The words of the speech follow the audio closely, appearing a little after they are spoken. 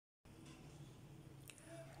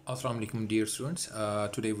Assalamu alaikum dear students.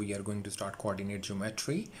 Today we are going to start coordinate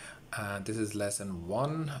geometry. This is lesson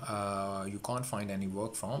 1. You can't find any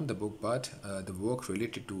work from the book, but the work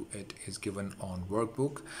related to it is given on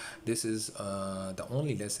workbook. This is the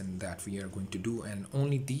only lesson that we are going to do, and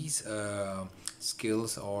only these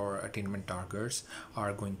skills or attainment targets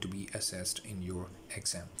are going to be assessed in your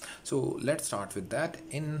exam. So let's start with that.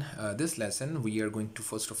 In this lesson we are going to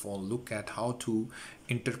first of all look at how to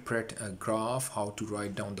interpret a graph, how to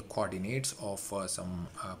write down the coordinates of some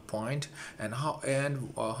point, and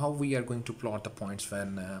how we are going to plot the points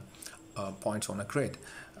when points on a grid.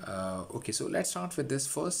 Okay, so let's start with this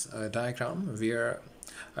first diagram where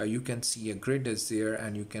you can see a grid is there,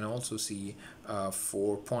 and you can also see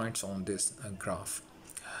 4 points on this graph.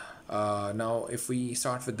 Now if we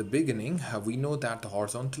start with the beginning, we know that the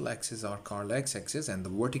horizontal axis are called x-axis and the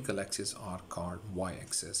vertical axis are called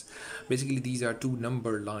y-axis. Basically these are two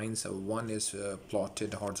number lines. One is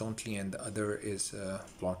plotted horizontally and the other is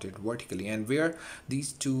plotted vertically, and where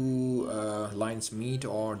these two lines meet,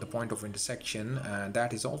 or the point of intersection,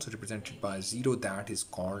 that is also represented by 0, that is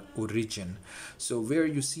called origin. So where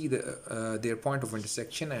you see their point of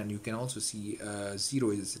intersection, and you can also see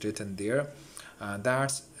 0 is written there,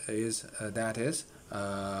 that is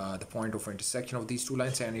the point of intersection of these two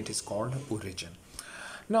lines, and it is called origin.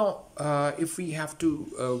 Now if we have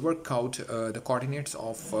to work out the coordinates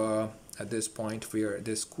of this point where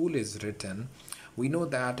this school is written, we know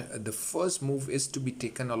that the first move is to be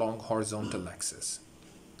taken along horizontal axis.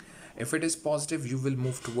 If it is positive, you will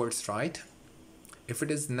move towards right. If it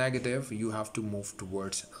is negative, you have to move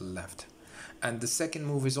towards left. And the second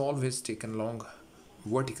move is always taken along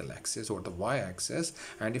vertical axis or the y-axis,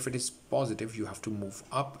 and if it is positive you have to move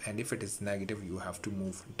up, and if it is negative you have to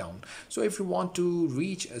move down. So if you want to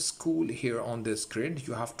reach a school here on this grid,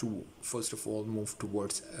 you have to first of all move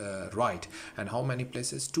towards right. And how many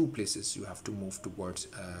places? 2 places you have to move towards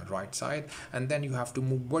right side, and then you have to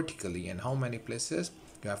move vertically. And how many places?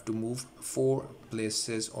 You have to move 4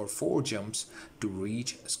 places or 4 jumps to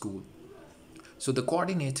reach a school. So the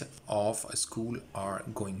coordinates of a school are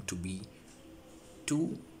going to be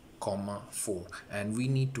 2, 4, and we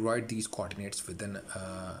need to write these coordinates within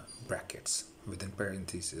brackets, within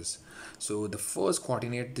parentheses. So the first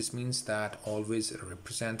coordinate, this means that always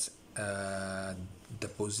represents the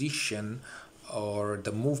position or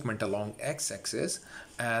the movement along x-axis,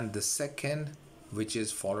 and the second, which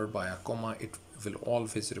is followed by a comma, it will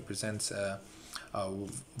always represents a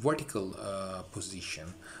vertical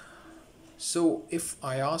position. So if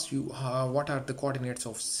I ask you what are the coordinates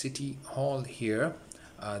of City Hall here,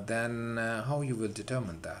 then how you will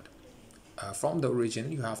determine that? From the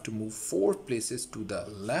origin you have to move 4 places to the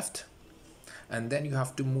left, and then you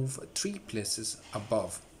have to move 3 places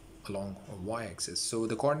above along y-axis. So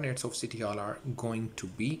the coordinates of City Hall are going to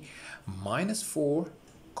be -4,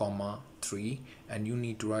 3, and you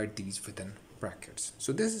need to write these within brackets.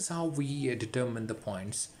 So this is how we determine the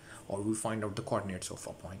points, or we find out the coordinates of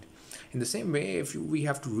a point. In the same way, if we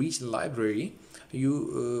have to reach the library,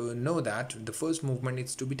 you know that the first movement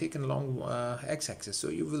is to be taken along x-axis. So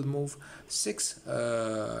you will move 6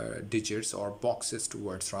 digits or boxes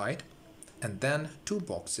towards right, and then 2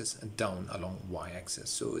 boxes down along y-axis.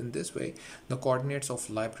 So in this way the coordinates of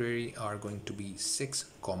library are going to be 6,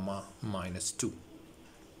 -2.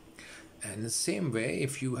 And the same way,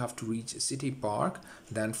 if you have to reach City Park,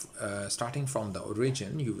 then starting from the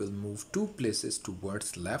origin you will move 2 places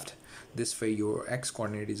towards left. This way your x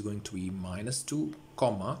coordinate is going to be -2,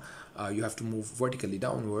 you have to move vertically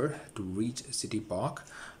downward to reach City Park,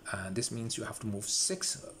 and this means you have to move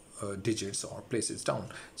 6 digits or places down.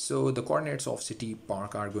 So the coordinates of City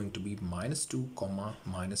Park are going to be -2,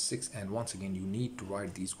 -6, and once again you need to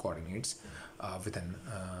write these coordinates within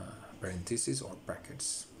parentheses or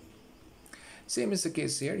brackets. Same is the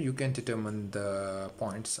case here. You can determine the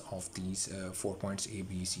points of these 4 points A,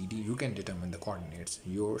 B, C, D. You can determine the coordinates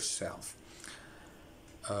yourself.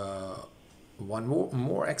 One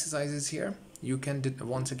more exercises here. You can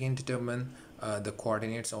once again determine the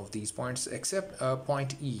coordinates of these points, except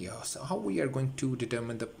point E. So how we are going to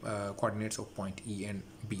determine the coordinates of point E and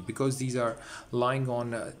B, because these are lying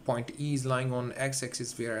on point E is lying on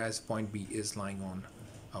x-axis, whereas point B is lying on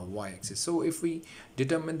y-axis. So if we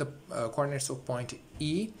determine the coordinates of point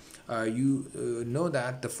E, you know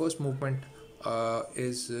that the first movement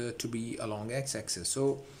is to be along x-axis.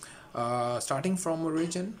 So starting from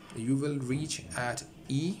origin, you will reach at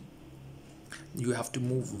E. You have to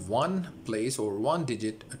move 1 place or 1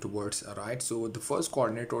 digit towards right. So the first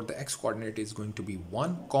coordinate or the x coordinate is going to be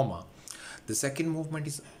 1, The second movement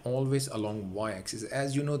is always along y-axis,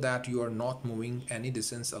 as you know that you are not moving any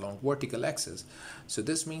distance along vertical axis. So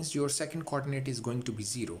this means your second coordinate is going to be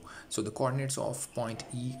 0. So the coordinates of point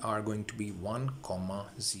E are going to be 1,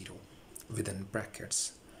 0 within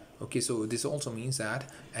brackets. Okay, so this also means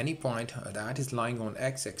that any point that is lying on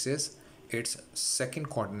x-axis, its second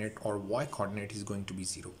coordinate or y coordinate is going to be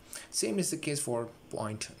 0. Same is the case for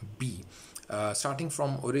point B. Starting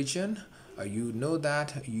from origin, you know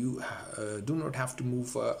that you do not have to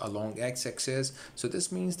move along x-axis. So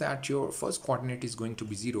this means that your first coordinate is going to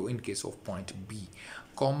be 0 in case of point B,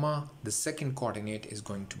 comma, the second coordinate is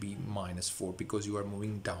going to be -4 because you are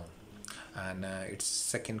moving down, and its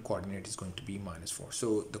second coordinate is going to be -4.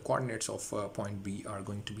 So the coordinates of point B are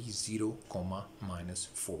going to be 0,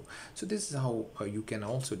 -4. So this is how you can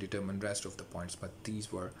also determine rest of the points, but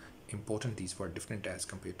these were important, these were different as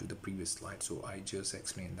compared to the previous slide, so I just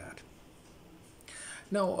explained that.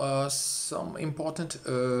 Now some important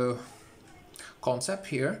concept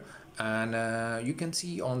here, and you can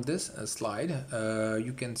see on this slide,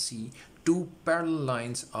 you can see two parallel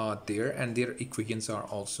lines are there and their equations are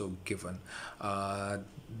also given.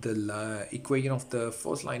 The equation of the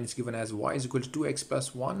first line is given as y is equal to 2x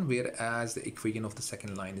plus 1, whereas the equation of the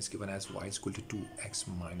second line is given as y is equal to 2x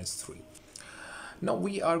minus 3. Now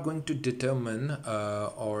we are going to determine,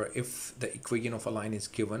 or if the equation of a line is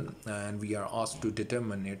given and we are asked to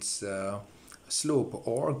determine its slope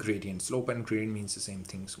or gradient. Slope and gradient means the same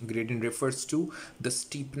thing. So gradient refers to the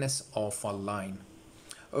steepness of a line.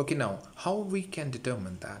 Okay, now how we can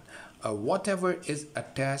determine that? Whatever is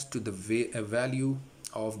attached to the value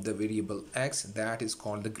of the variable x, that is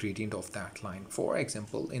called the gradient of that line. For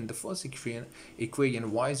example, in the first equation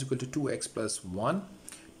y is equal to 2x plus 1,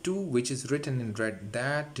 2, which is written in red,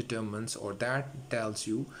 that determines or that tells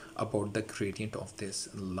you about the gradient of this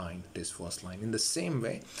line, this first line. In the same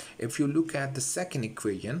way, if you look at the second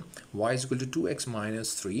equation, y is equal to 2x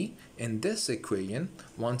minus 3, in this equation,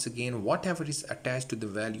 once again, whatever is attached to the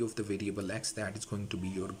value of the variable x, that is going to be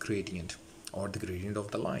your gradient or the gradient of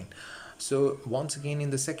the line. So once again, in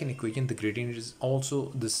the second equation, the gradient is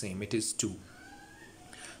also the same, it is 2.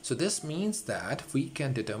 So this means that we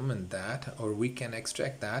can determine that, or we can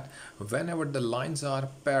extract that whenever the lines are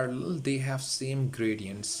parallel, they have same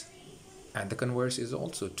gradients, and the converse is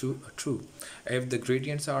also true. If the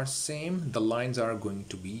gradients are same, the lines are going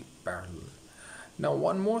to be parallel. Now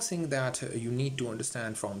one more thing that you need to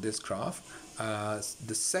understand from this graph,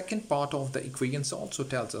 the second part of the equations also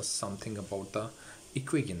tells us something about the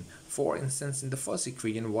equation. For instance, in the first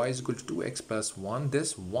equation, y is equal to 2x plus 1,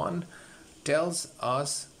 this 1 tells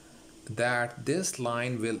us that this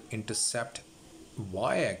line will intercept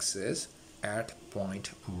y-axis at point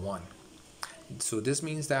 1. So this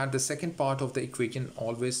means that the second part of the equation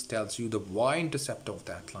always tells you the y-intercept of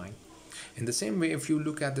that line. In the same way, if you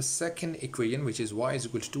look at the second equation, which is y is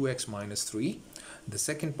equal to 2x minus 3, the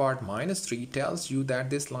second part minus 3 tells you that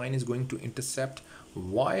this line is going to intercept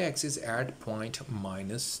y-axis at point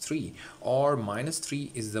 -3, or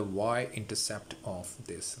 -3 is the y-intercept of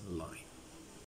this line.